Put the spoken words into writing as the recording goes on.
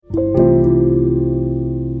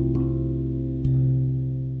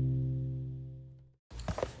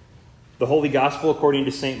The Holy Gospel according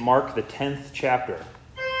to St. Mark, the 10th chapter.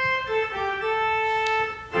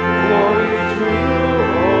 Glory to you,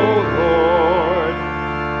 O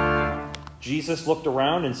Lord. Jesus looked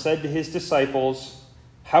around and said to his disciples,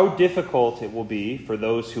 "How difficult it will be for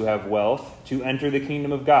those who have wealth to enter the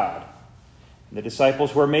kingdom of God." And the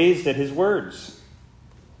disciples were amazed at his words.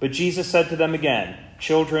 But Jesus said to them again,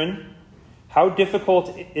 "Children, how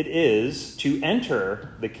difficult it is to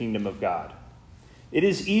enter the kingdom of God. It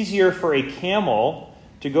is easier for a camel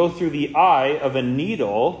to go through the eye of a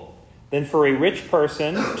needle than for a rich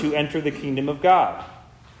person to enter the kingdom of God."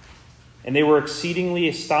 And they were exceedingly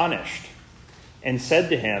astonished and said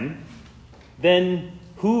to him, "Then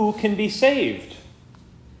who can be saved?"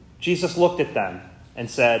 Jesus looked at them and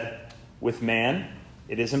said, "With man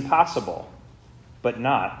it is impossible, but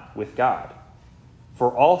not with God. For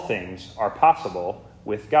all things are possible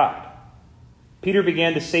with God." Peter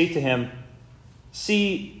began to say to him,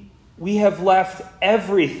 "See, we have left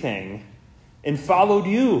everything and followed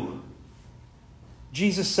you."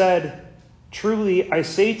 Jesus said, "Truly I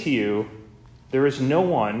say to you, there is no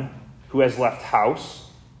one who has left house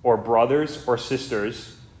or brothers or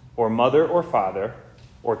sisters or mother or father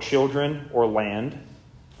or children or land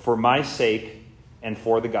for my sake and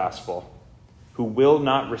for the gospel, who will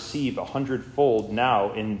not receive 100-fold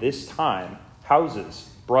now in this time houses,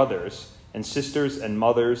 brothers and sisters and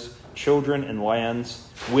mothers, children and lands,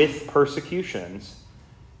 with persecutions,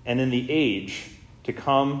 and in the age to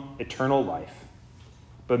come eternal life.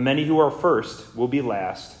 But many who are first will be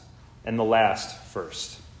last, and the last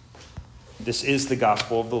first." This is the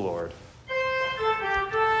gospel of the Lord.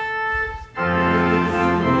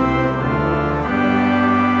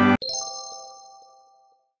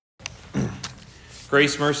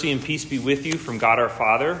 Grace, mercy, and peace be with you from God our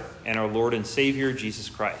Father and our Lord and Savior, Jesus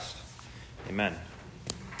Christ. Amen.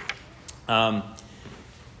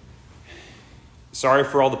 Sorry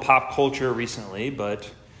for all the pop culture recently, but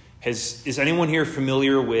is anyone here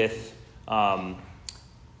familiar with the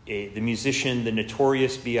musician, the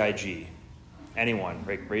Notorious B.I.G.? Anyone?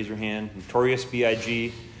 Raise your hand. Notorious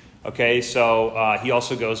B.I.G. Okay, so he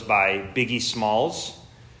also goes by Biggie Smalls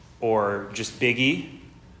or just Biggie.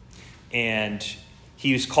 And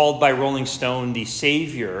he was called by Rolling Stone the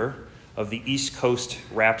savior of the East Coast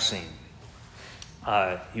rap scene.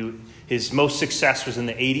 His most success was in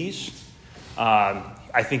the 80s.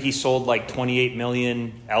 I think he sold like 28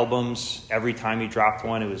 million albums every time he dropped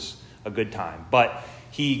one. It was a good time. But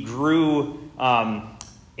he grew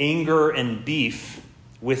anger and beef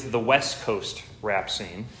with the West Coast rap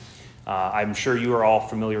scene. I'm sure you are all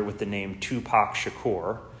familiar with the name Tupac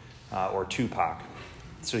Shakur, or Tupac.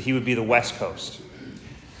 So he would be the West Coast.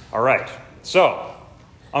 All right. So,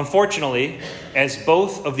 unfortunately, as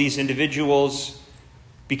both of these individuals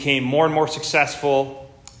became more and more successful,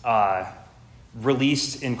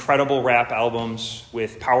 released incredible rap albums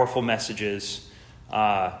with powerful messages,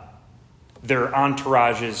 their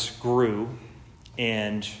entourages grew,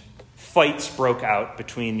 and fights broke out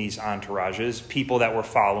between these entourages, people that were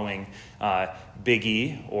following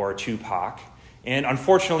Biggie or Tupac. And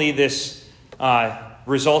unfortunately, this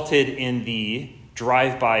resulted in the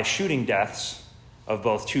drive-by shooting deaths of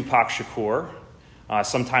both Tupac Shakur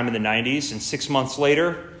sometime in the 90s, and 6 months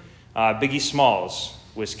later, Biggie Smalls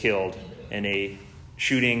was killed in a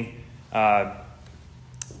shooting.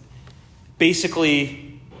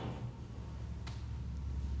 Basically,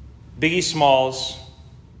 Biggie Smalls,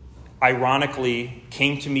 ironically,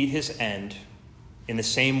 came to meet his end in the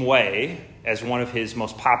same way as one of his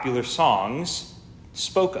most popular songs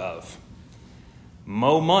spoke of.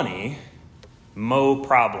 Mo money, mo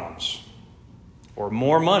problems. Or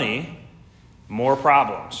more money, more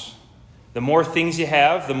problems. The more things you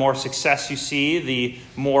have, the more success you see, the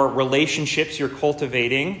more relationships you're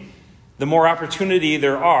cultivating, the more opportunity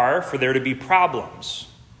there are for there to be problems.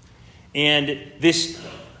 And this,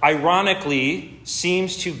 ironically,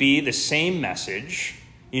 seems to be the same message,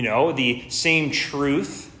 the same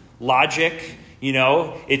truth, logic,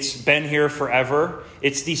 it's been here forever.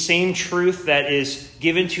 It's the same truth that is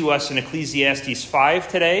given to us in Ecclesiastes 5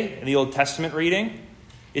 today, in the Old Testament reading.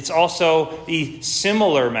 It's also the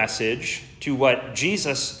similar message to what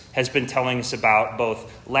Jesus has been telling us about both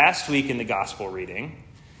last week in the gospel reading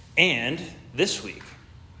and this week.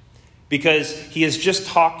 Because he has just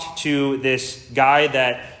talked to this guy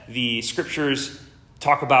that the scriptures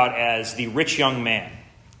talk about as the rich young man.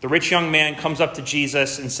 The rich young man comes up to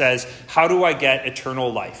Jesus and says, "How do I get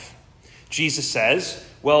eternal life?" Jesus says,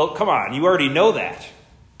 "Well, come on, you already know that.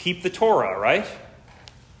 Keep the Torah, right?"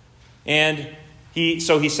 And he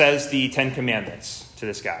says the 10 Commandments to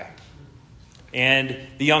this guy. And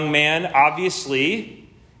the young man obviously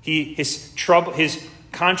His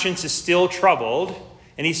conscience is still troubled,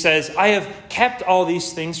 and he says, I have kept all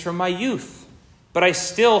these things from my youth, but I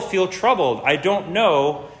still feel troubled. I don't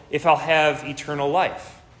know if I'll have eternal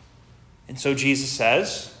life. And so Jesus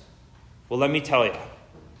says, well, let me tell you.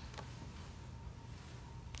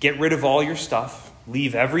 Get rid of all your stuff,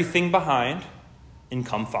 leave everything behind, and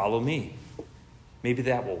come follow me. Maybe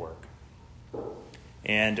that will work.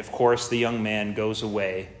 And of course, the young man goes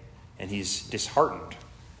away, and he's disheartened.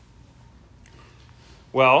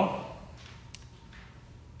 Well,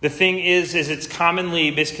 the thing is it's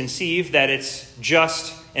commonly misconceived that it's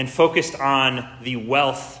just and focused on the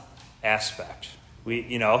wealth aspect.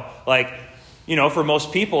 For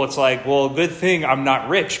most people, it's like, well, good thing I'm not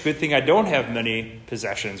rich. Good thing I don't have many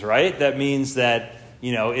possessions, right? That means that,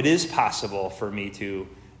 it is possible for me to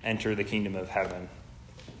enter the kingdom of heaven.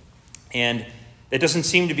 And that doesn't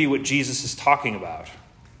seem to be what Jesus is talking about.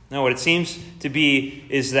 No, what it seems to be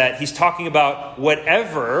is that he's talking about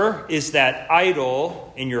whatever is that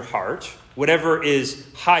idol in your heart, whatever is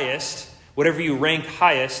highest, whatever you rank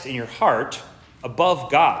highest in your heart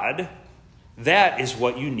above God, that is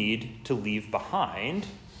what you need to leave behind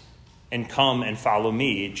and come and follow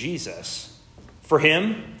me, Jesus. For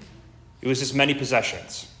him, it was his many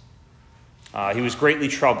possessions. He was greatly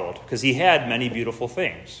troubled because he had many beautiful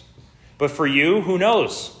things. But for you, who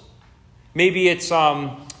knows? Maybe it's,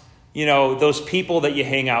 those people that you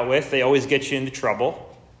hang out with, they always get you into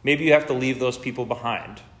trouble. Maybe you have to leave those people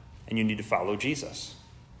behind and you need to follow Jesus.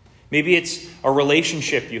 Maybe it's a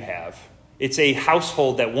relationship you have. It's a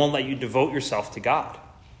household that won't let you devote yourself to God.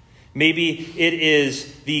 Maybe it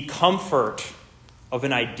is the comfort of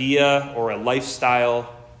an idea or a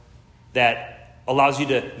lifestyle that allows you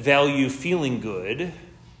to value feeling good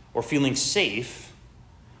or feeling safe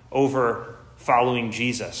over following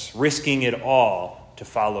Jesus, risking it all to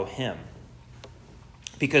follow him.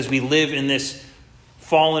 Because we live in this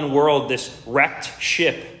fallen world, this wrecked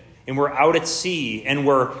ship, and we're out at sea, and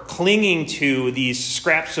we're clinging to these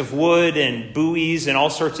scraps of wood and buoys and all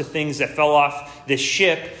sorts of things that fell off this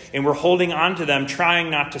ship, and we're holding on to them,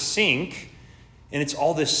 trying not to sink. And it's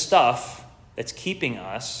all this stuff that's keeping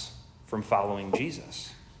us from following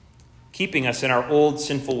Jesus, keeping us in our old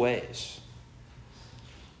sinful ways.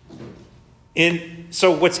 And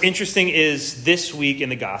so what's interesting is this week in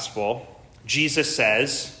the gospel, Jesus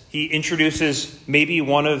says, he introduces maybe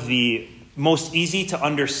one of the most easy to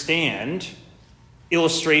understand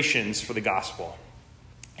illustrations for the gospel.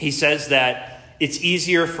 He says that it's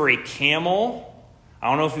easier for a camel. I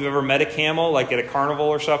don't know if you've ever met a camel, like at a carnival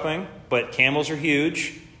or something, but camels are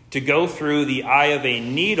huge. To go through the eye of a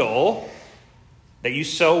needle that you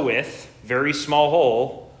sew with, very small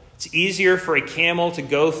hole, it's easier for a camel to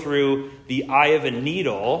go through the eye of a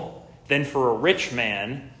needle than for a rich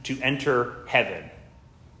man to enter heaven.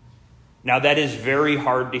 Now that is very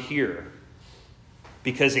hard to hear,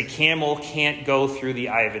 because a camel can't go through the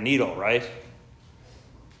eye of a needle, right?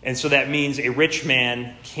 And so that means a rich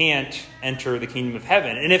man can't enter the kingdom of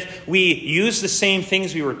heaven. And if we use the same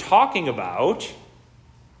things we were talking about,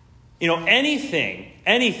 anything,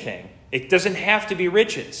 it doesn't have to be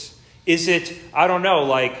riches. Is it, I don't know,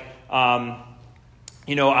 like, I'm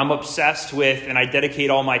obsessed with and I dedicate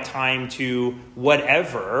all my time to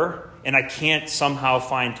whatever, and I can't somehow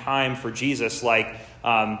find time for Jesus. Like,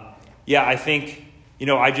 I think,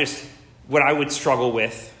 what I would struggle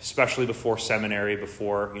with, especially before seminary,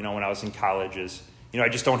 when I was in college, is, I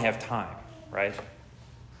just don't have time, right?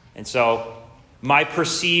 And so my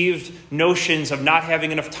perceived notions of not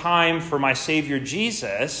having enough time for my Savior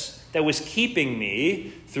Jesus, that was keeping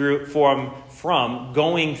me from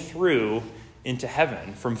going through into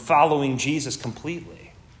heaven, from following Jesus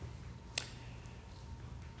completely.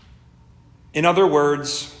 In other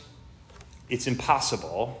words, it's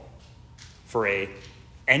impossible for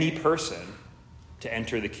any person to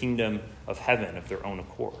enter the kingdom of heaven of their own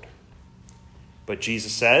accord. But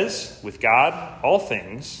Jesus says, with God, all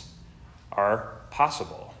things are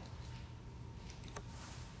possible.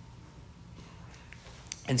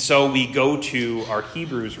 And so we go to our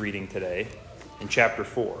Hebrews reading today in chapter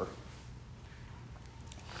 4.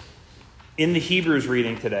 In the Hebrews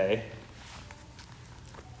reading today,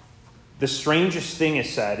 the strangest thing is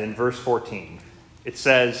said in verse 14. It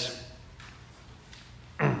says,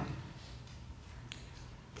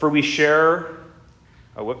 for we share,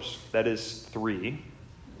 that is 3.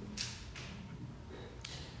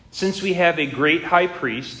 Since we have a great high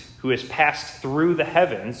priest who has passed through the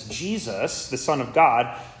heavens, Jesus, the Son of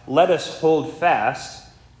God, let us hold fast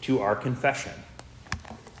to our confession.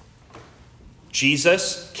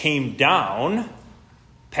 Jesus came down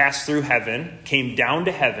passed through heaven, came down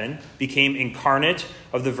to heaven, became incarnate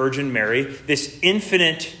of the Virgin Mary. This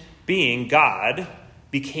infinite being, God,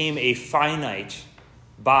 became a finite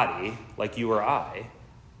body like you or I.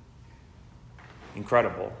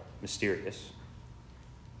 Incredible, mysterious.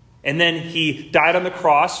 And then he died on the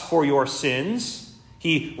cross for your sins.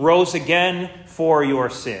 He rose again for your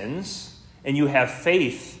sins. And you have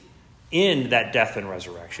faith in that death and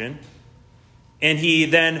resurrection. And he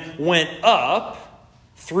then went up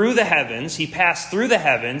through the heavens. He passed through the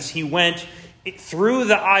heavens. He went through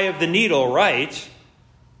the eye of the needle, right,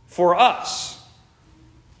 for us.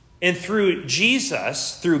 And through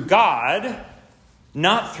Jesus, through God,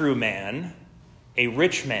 not through man, a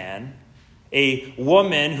rich man, a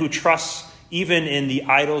woman who trusts even in the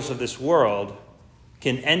idols of this world,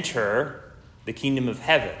 can enter the kingdom of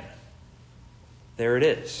heaven. There it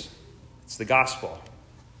is. It's the gospel.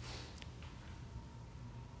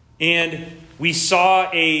 And we saw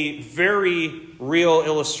a very real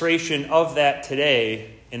illustration of that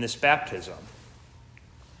today in this baptism.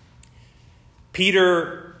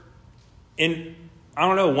 Peter, in,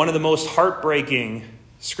 one of the most heartbreaking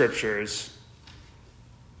scriptures,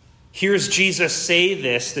 hears Jesus say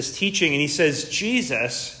this teaching, and he says,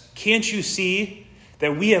 Jesus, can't you see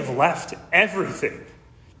that we have left everything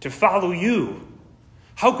to follow you?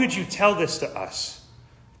 How could you tell this to us,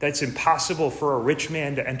 that it's impossible for a rich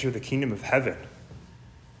man to enter the kingdom of heaven?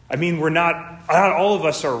 I mean, not all of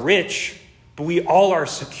us are rich, but we all are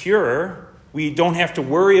secure. We don't have to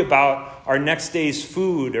worry about our next day's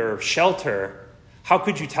food or shelter. How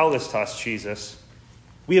could you tell this to us, Jesus?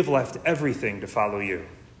 We have left everything to follow you.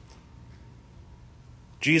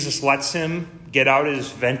 Jesus lets him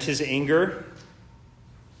vent his anger,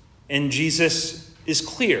 and Jesus is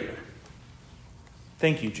clear.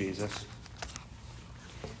 Thank you, Jesus.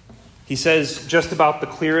 He says just about the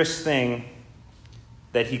clearest thing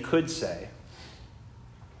that he could say.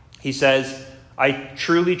 He says, I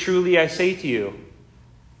truly, truly, I say to you,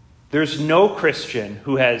 there's no Christian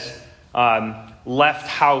who has left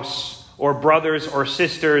house or brothers or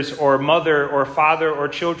sisters or mother or father or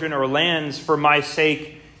children or lands for my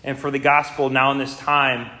sake and for the gospel now in this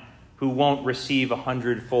time who won't receive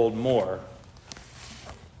 100-fold more.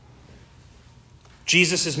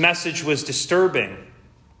 Jesus' message was disturbing.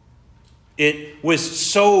 It was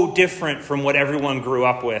so different from what everyone grew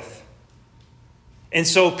up with. And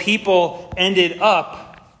so people ended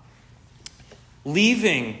up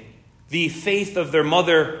leaving the faith of their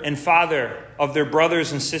mother and father, of their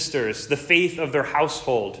brothers and sisters, the faith of their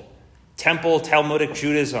household, temple Talmudic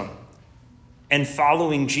Judaism, and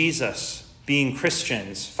following Jesus, being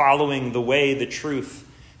Christians, following the way, the truth,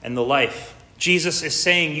 and the life. Jesus is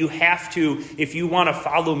saying you have to, if you want to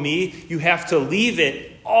follow me, you have to leave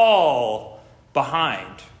it all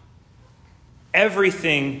behind.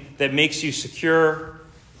 Everything that makes you secure,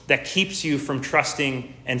 that keeps you from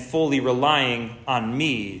trusting and fully relying on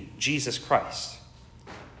me, Jesus Christ.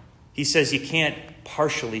 He says you can't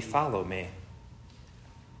partially follow me.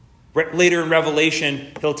 Later in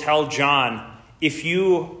Revelation, he'll tell John, if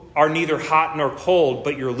you are neither hot nor cold,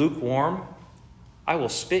 but you're lukewarm, I will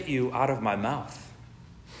spit you out of my mouth.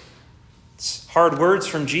 It's hard words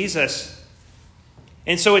from Jesus.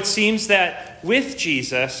 And so it seems that with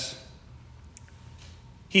Jesus,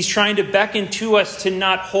 he's trying to beckon to us to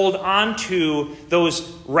not hold on to those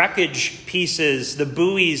wreckage pieces, the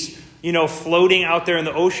buoys, floating out there in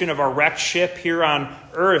the ocean of our wrecked ship here on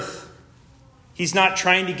earth. He's not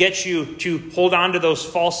trying to get you to hold on to those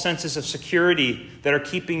false senses of security that are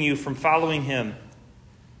keeping you from following him.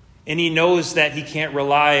 And he knows that he can't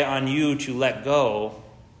rely on you to let go.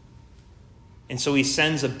 And so he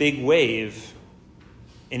sends a big wave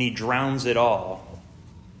and he drowns it all.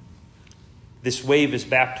 This wave is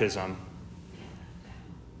baptism.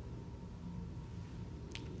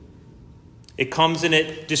 It comes and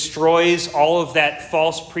it destroys all of that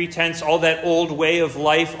false pretense, all that old way of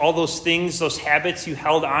life, all those things, those habits you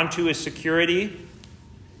held onto as security,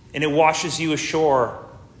 and it washes you ashore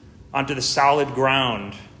onto the solid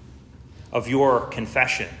ground of your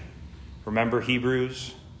confession. Remember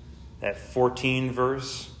Hebrews, that 14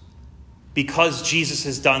 verse? Because Jesus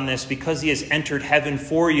has done this, because he has entered heaven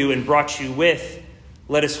for you and brought you with,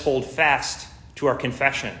 let us hold fast to our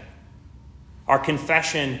confession. Our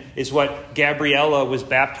confession is what Gabriella was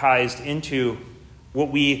baptized into, what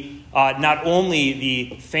we, not only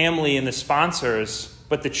the family and the sponsors,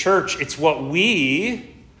 but the church, it's what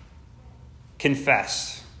we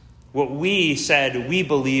confessed, what we said we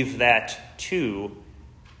believe that too,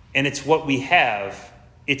 and it's what we have.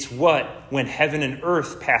 It's what, when heaven and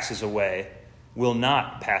earth passes away, will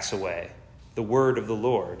not pass away. The word of the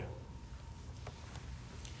Lord.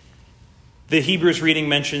 The Hebrews reading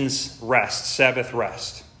mentions rest, Sabbath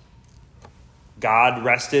rest. God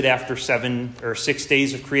rested after 6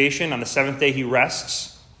 days of creation. On the seventh day, he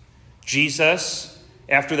rests. Jesus,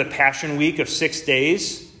 after the Passion Week of 6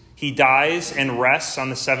 days, he dies and rests on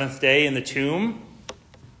the seventh day in the tomb.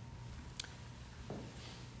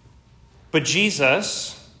 But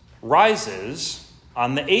Jesus rises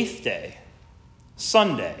on the eighth day,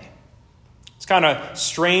 Sunday. It's kind of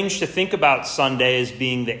strange to think about Sunday as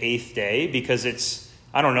being the eighth day because it's,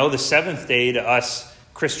 the seventh day to us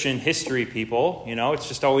Christian history people.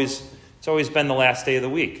 It's always been the last day of the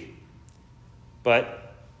week.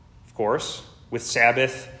 But, of course, with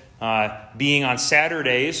Sabbath being on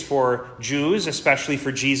Saturdays for Jews, especially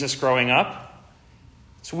for Jesus growing up,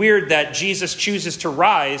 it's weird that Jesus chooses to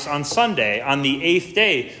rise on Sunday, on the eighth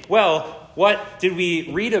day. Well, what did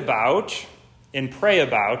we read about and pray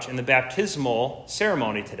about in the baptismal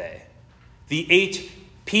ceremony today? The eight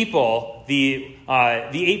people, the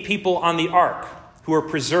 8 people on the ark who are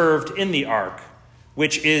preserved in the ark,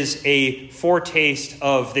 which is a foretaste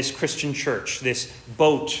of this Christian church. This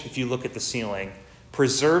boat, if you look at the ceiling,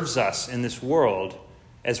 preserves us in this world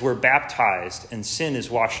as we're baptized and sin is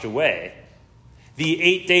washed away. The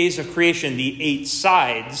 8 days of creation, the 8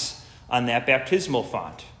 sides on that baptismal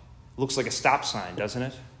font. Looks like a stop sign, doesn't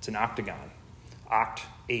it? It's an octagon. Oct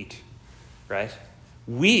 8, right?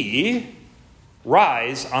 We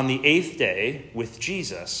rise on the 8th day with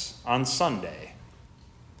Jesus on Sunday.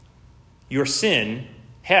 Your sin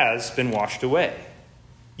has been washed away.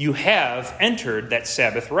 You have entered that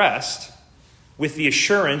Sabbath rest with the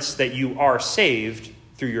assurance that you are saved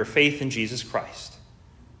through your faith in Jesus Christ.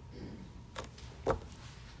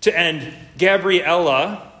 To end,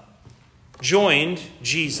 Gabriella joined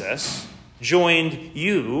Jesus, joined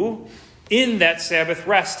you in that Sabbath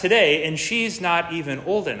rest today, and she's not even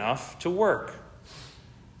old enough to work.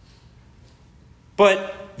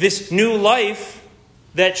 But this new life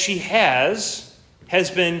that she has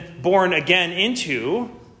been born again into,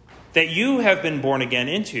 that you have been born again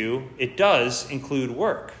into, it does include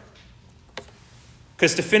work.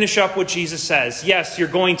 Because to finish up what Jesus says, yes, you're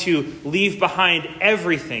going to leave behind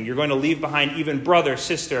everything. You're going to leave behind even brother,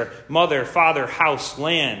 sister, mother, father, house,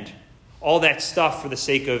 land, all that stuff for the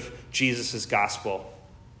sake of Jesus' gospel.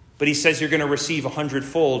 But he says you're going to receive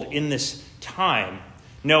 100-fold in this time.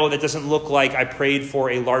 No, that doesn't look like I prayed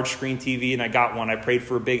for a large screen TV and I got one. I prayed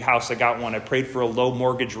for a big house, I got one. I prayed for a low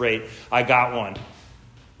mortgage rate, I got one.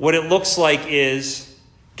 What it looks like is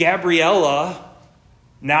Gabriella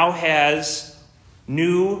now has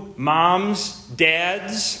new moms,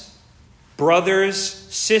 dads, brothers,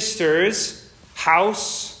 sisters,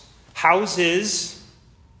 houses.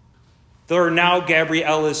 That are now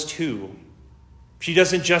Gabriella's too. She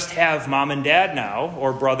doesn't just have mom and dad now,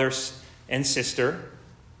 or brothers and sister.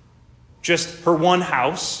 Just her one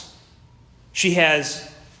house. She has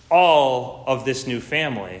all of this new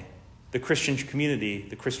family, the Christian community,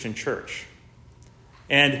 the Christian church.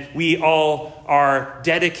 And we all are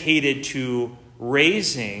dedicated to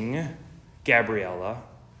raising Gabriella,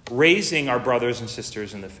 raising our brothers and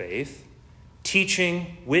sisters in the faith,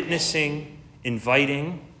 teaching, witnessing,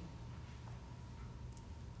 inviting,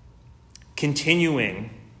 continuing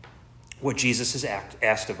what Jesus has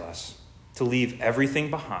asked of us, to leave everything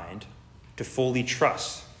behind, to fully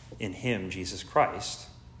trust in him, Jesus Christ,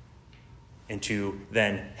 and to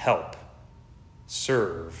then help,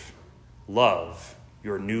 serve, love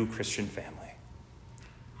your new Christian family.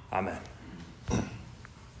 Amen.